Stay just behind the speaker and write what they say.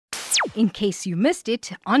in case you missed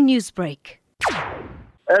it on Newsbreak.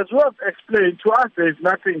 As we have explained, to us there is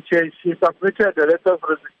nothing changed. He submitted a letter of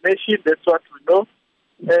resignation, that's what we know.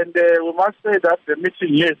 And we must say that the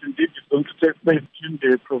meeting, yes, indeed, is going to take place between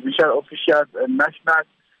the provincial officials and national.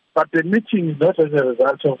 But the meeting is not as a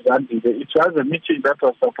result of Zandile. It was a meeting that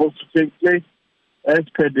was supposed to take place as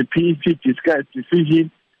per the PEC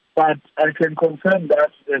decision. But I can confirm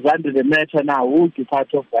that the Zandile matter now will be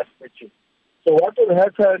part of that meeting. So what will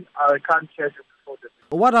happen, I can't tell you before the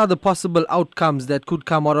meeting. What are the possible outcomes that could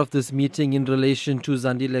come out of this meeting in relation to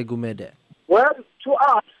Zandile Gumede? Well, to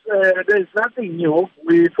us, there is nothing new.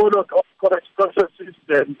 We followed all correct processes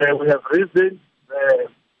and we have reasons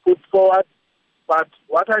put forward. But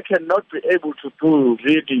what I cannot be able to do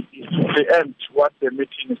really is to preempt what the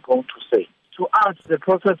meeting is going to say. To us, the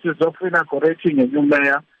processes of inaugurating a new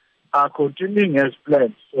mayor are continuing as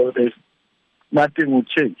planned, so there's nothing will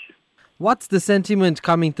change. What's the sentiment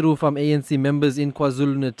coming through from ANC members in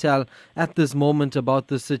KwaZulu-Natal at this moment about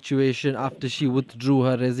the situation after she withdrew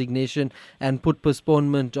her resignation and put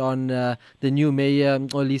postponement on the new mayor,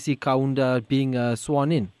 Mxolisi Kaunda, being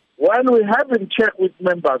sworn in? Well, we haven't checked with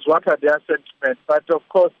members what are their sentiments, but of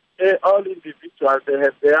course, all individuals, they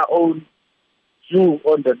have their own view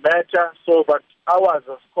on the matter. So, but ours,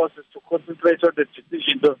 of course, is to concentrate on the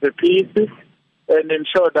decisions of the PEC and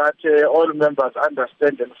ensure that all members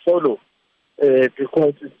understand and follow.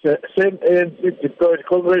 Because it's the same ANC deployed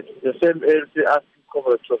comrades, the same ANC asking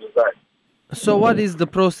comrades to resign. So what is the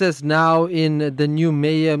process now in the new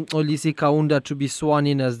mayor, Mxolisi Kaunda, to be sworn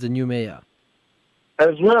in as the new mayor?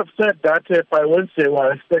 As we have said that by Wednesday, we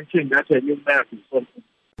are expecting that a new mayor is sworn in.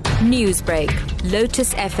 Newsbreak,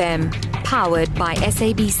 Lotus FM, powered by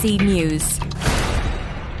SABC News.